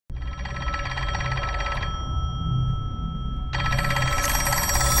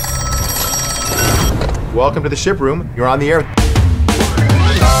Welcome to the Shiproom. You're on the air.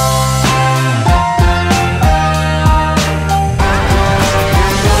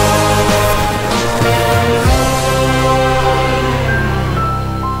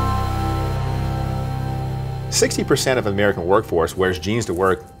 "60% of the American workforce wears jeans to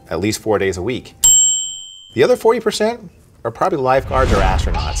work at least 4 days a week. The other 40% are probably lifeguards or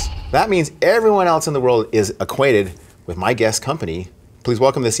astronauts. That means everyone else in the world is acquainted with my guest company. Please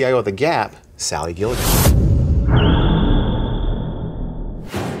welcome the CIO of the Gap, Sally Gilligan."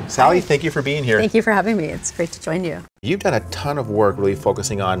 Sally, thank you for being here. Thank you for having me. It's great to join you. You've done a ton of work really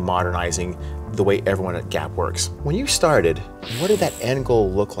focusing on modernizing the way everyone at Gap works. When you started, what did that end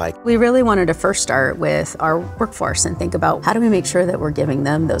goal look like? We really wanted to first start with our workforce and think about how do we make sure that we're giving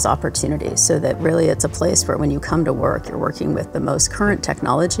them those opportunities so that really it's a place where when you come to work, you're working with the most current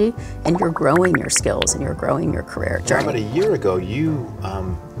technology and you're growing your skills and you're growing your career journey. About a year ago, you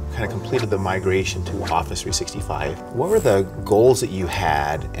kind of completed the migration to Office 365. What were the goals that you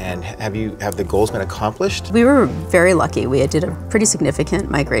had, and have the goals been accomplished? We were very lucky. We did a pretty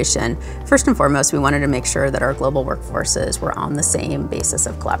significant migration. First and foremost, we wanted to make sure that our global workforces were on the same basis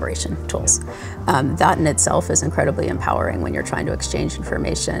of collaboration tools. That in itself is incredibly empowering when you're trying to exchange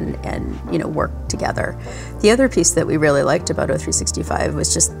information and work together. The other piece that we really liked about O365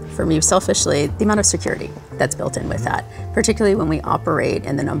 was just, for me selfishly, the amount of security that's built in with that, particularly when we operate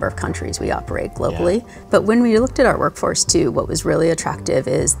in the number of countries we operate globally. Yeah. But when we looked at our workforce too, what was really attractive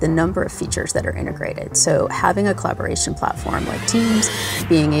is the number of features that are integrated. So having a collaboration platform like Teams,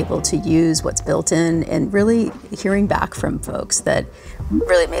 being able to use what's built in, and really hearing back from folks that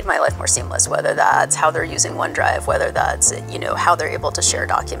really made my life more seamless, whether that's how they're using OneDrive, whether that's how they're able to share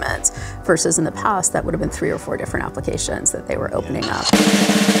documents, versus in the past that would have been 3 or 4 different applications that they were opening up.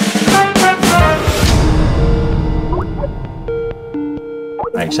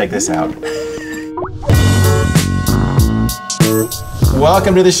 All right, check this out.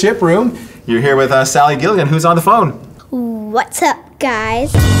 Welcome to the Shiproom. You're here with Sally Gilligan, who's on the phone. What's up,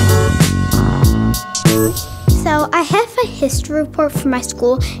 guys? So I have a history report for my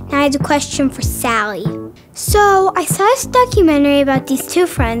school, and I had a question for Sally. So I saw this documentary about these 2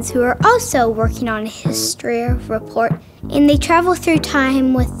 friends who are also working on a history report, and they travel through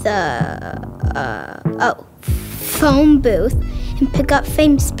time with the phone booth and pick up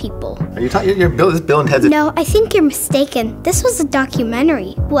famous people. Are you talking? You're Bill and Ted's? No, I think you're mistaken. This was a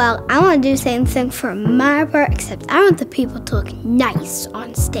documentary. Well, I want to do the same thing for my part, except I want the people to look nice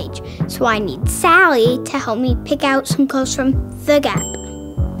on stage. So I need Sally to help me pick out some clothes from the Gap.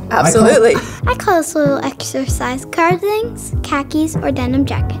 Absolutely. I call this little exercise cardigans, khakis, or denim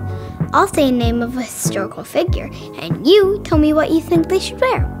jacket. I'll say a name of a historical figure, and you tell me what you think they should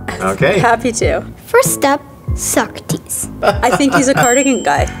wear. Okay. Happy to. First up, Socrates. I think he's a cardigan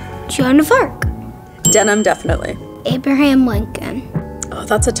guy. Joan of Arc. Denim, definitely. Abraham Lincoln. Oh,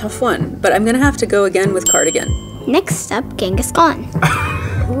 that's a tough one, but I'm gonna have to go again with cardigan. Next up, Genghis Khan.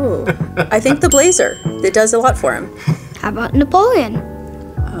 Ooh, I think the blazer. It does a lot for him. How about Napoleon?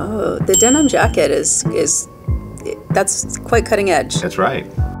 Oh, the denim jacket that's quite cutting edge. That's right.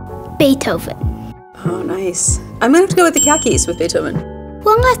 Beethoven. Oh, nice. I'm gonna have to go with the khakis with Beethoven.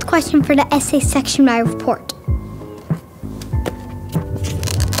 One last question for the essay section of my report.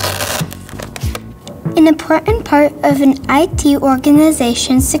 An important part of an IT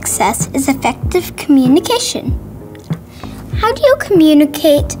organization's success is effective communication. How do you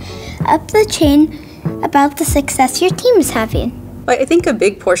communicate up the chain about the success your team is having? I think a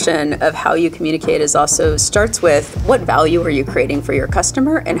big portion of how you communicate is also starts with what value are you creating for your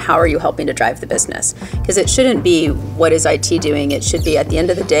customer and how are you helping to drive the business? Because it shouldn't be what is IT doing, it should be at the end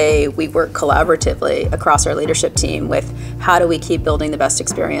of the day, we work collaboratively across our leadership team with how do we keep building the best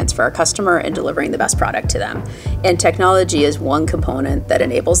experience for our customer and delivering the best product to them. And technology is one component that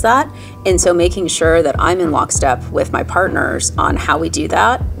enables that. And so making sure that I'm in lockstep with my partners on how we do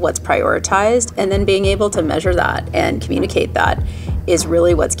that, what's prioritized, and then being able to measure that and communicate that is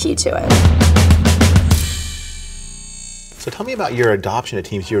really what's key to it. So tell me about your adoption of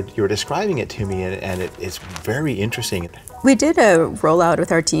Teams. You were describing it to me, and it's very interesting. We did a rollout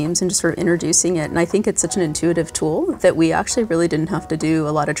with our teams and just sort of introducing it, and I think it's such an intuitive tool that we actually really didn't have to do a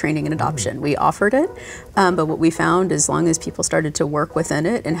lot of training and adoption. We offered it, but what we found as long as people started to work within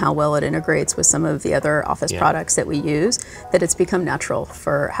it and how well it integrates with some of the other Office products that we use, that it's become natural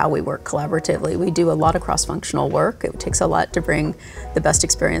for how we work collaboratively. We do a lot of cross-functional work. It takes a lot to bring the best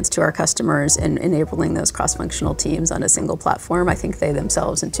experience to our customers, and enabling those cross-functional teams on a single platform, I think they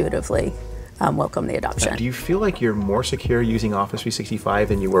themselves intuitively welcome the adoption. Do you feel like you're more secure using Office 365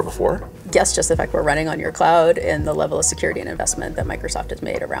 than you were before? Yes, just the fact we're running on your cloud and the level of security and investment that Microsoft has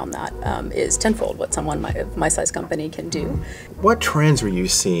made around that is tenfold what someone my size company can do. What trends were you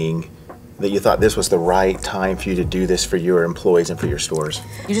seeing that you thought this was the right time for you to do this for your employees and for your stores?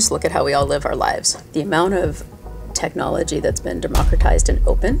 You just look at how we all live our lives. The amount of technology that's been democratized and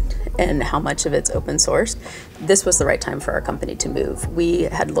open and how much of it's open source, this was the right time for our company to move. We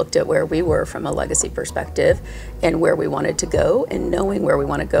had looked at where we were from a legacy perspective and where we wanted to go, and knowing where we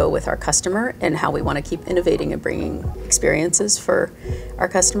want to go with our customer and how we want to keep innovating and bringing experiences for our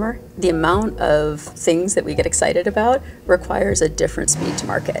customer. The amount of things that we get excited about requires a different speed to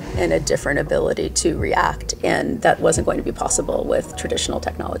market and a different ability to react, and that wasn't going to be possible with traditional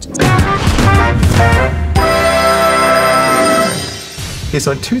technologies. Okay,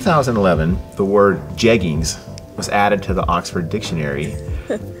 so in 2011, the word Jeggings was added to the Oxford Dictionary,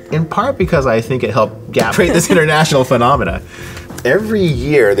 in part because I think it helped Gap create this international phenomena. Every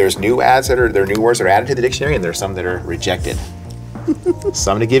year, there's new words that are added to the dictionary, and there's some that are rejected.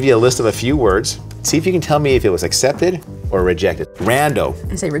 So I'm going to give you a list of a few words. See if you can tell me if it was accepted or rejected. Rando.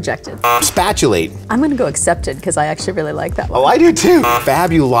 I say rejected. Spatulate. I'm going to go accepted because I actually really like that one. Oh, I do too.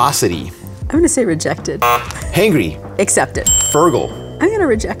 Fabulosity. I'm going to say rejected. Hangry. Accepted. Fergal. I'm going to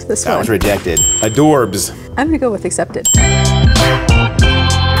reject this one. That was rejected. Adorbs. I'm going to go with accepted.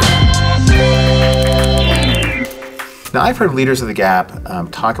 Now, I've heard leaders of the Gap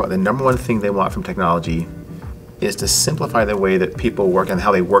talk about the number one thing they want from technology is to simplify the way that people work and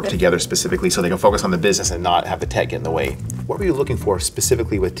how they work together specifically so they can focus on the business and not have the tech get in the way. What were you looking for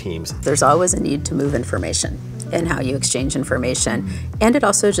specifically with teams? There's always a need to move information and how you exchange information, and it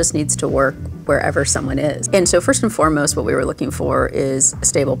also just needs to work wherever someone is. And so first and foremost, what we were looking for is a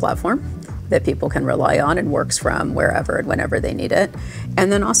stable platform that people can rely on and works from wherever and whenever they need it.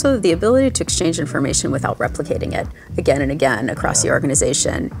 And then also the ability to exchange information without replicating it again and again across the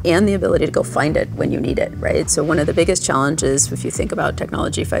organization, and the ability to go find it when you need it, right? So one of the biggest challenges, if you think about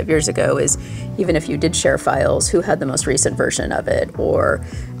technology 5 years ago, is even if you did share files, who had the most recent version of it? Or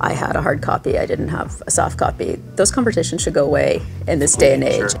I had a hard copy, I didn't have a soft copy. Those conversations should go away in this day and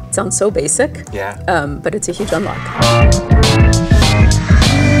age. Sure. It sounds so basic, but it's a huge unlock.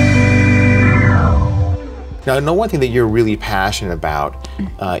 Now, I know one thing that you're really passionate about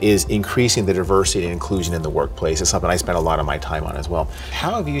is increasing the diversity and inclusion in the workplace. It's something I spend a lot of my time on as well.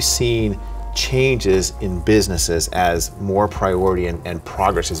 How have you seen changes in businesses as more priority and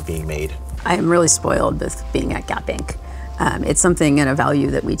progress is being made? I am really spoiled with being at Gap Inc. It's something and a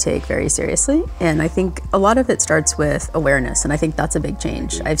value that we take very seriously, and I think a lot of it starts with awareness, and I think that's a big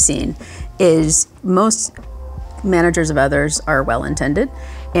change I've seen, is most managers of others are well-intended,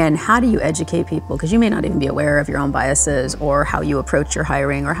 and how do you educate people? Because you may not even be aware of your own biases or how you approach your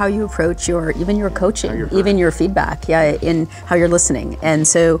hiring or how you approach even your coaching, even your feedback, in how you're listening. And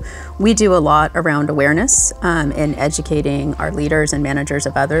so we do a lot around awareness and educating our leaders and managers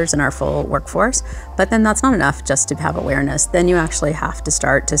of others and our full workforce. But then that's not enough just to have awareness. Then you actually have to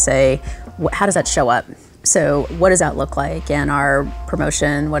start to say, how does that show up? So what does that look like in our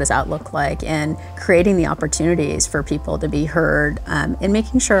promotion? What does that look like in creating the opportunities for people to be heard, and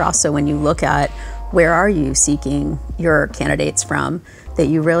making sure also when you look at where are you seeking your candidates from, that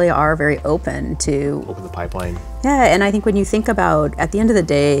you really are very open to open the pipeline. Yeah, and I think when you think about, at the end of the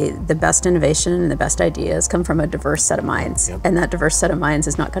day, the best innovation and the best ideas come from a diverse set of minds. Yep. And that diverse set of minds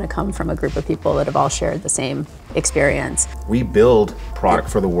is not going to come from a group of people that have all shared the same experience. We build product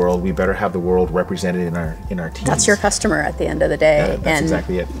for the world. We better have the world represented in our teams. That's your customer at the end of the day. Yeah, that's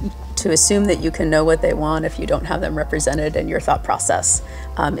exactly it. To assume that you can know what they want if you don't have them represented in your thought process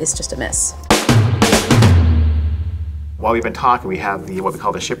is just a miss. While we've been talking, we have what we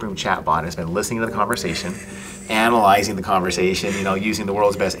call the Shiproom chatbot. It's been listening to the conversation, analyzing the conversation, using the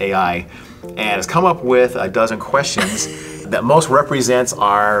world's best AI, and it's come up with a dozen questions that most represents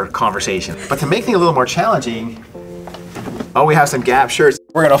our conversation. But to make things a little more challenging, we have some Gap shirts.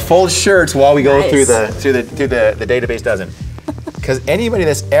 We're gonna fold shirts while we go through the database dozen. Because anybody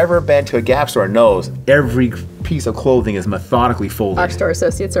that's ever been to a Gap store knows every piece of clothing is methodically folded. Our store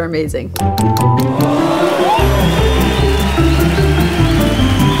associates are amazing.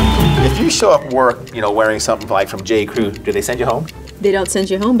 If you show up work, wearing something like from J. Crew, do they send you home? They don't send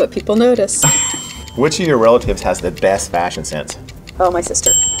you home, but people notice. Which of your relatives has the best fashion sense? Oh, my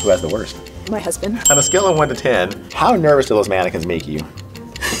sister. Who has the worst? My husband. On a scale of 1 to 10, how nervous do those mannequins make you?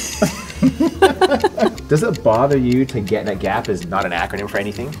 Does it bother you to get that Gap is not an acronym for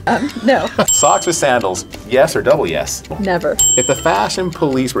anything? No. Socks with sandals, yes or double yes? Never. If the fashion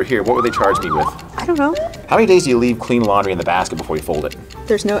police were here, what would they charge me with? I don't know. How many days do you leave clean laundry in the basket before you fold it?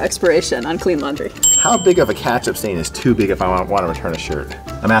 There's no expiration on clean laundry. How big of a catch-up stain is too big if I want to return a shirt?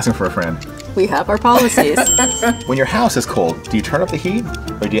 I'm asking for a friend. We have our policies. When your house is cold, do you turn up the heat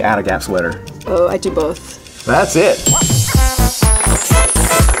or do you add a Gap sweater? Oh, I do both. That's it.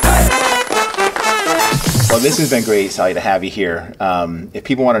 Well, this has been great, Sally, to have you here. If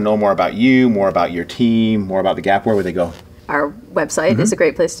people want to know more about you, more about your team, more about the Gap, where would they go? Our website is a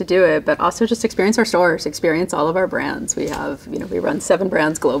great place to do it, but also just experience our stores, experience all of our brands. We have, we run 7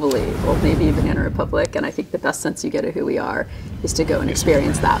 brands globally, Old Navy, Banana Republic, and I think the best sense you get of who we are is to go and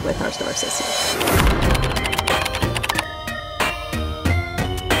experience that with our store associates.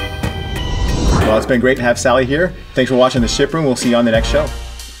 Well, it's been great to have Sally here. Thanks for watching the Shiproom. We'll see you on the next show.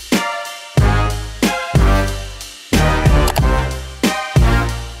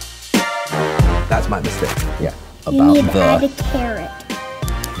 That's my mistake. Yeah. You need to add a carrot.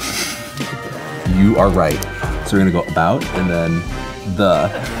 You are right. So we're gonna go about and then the.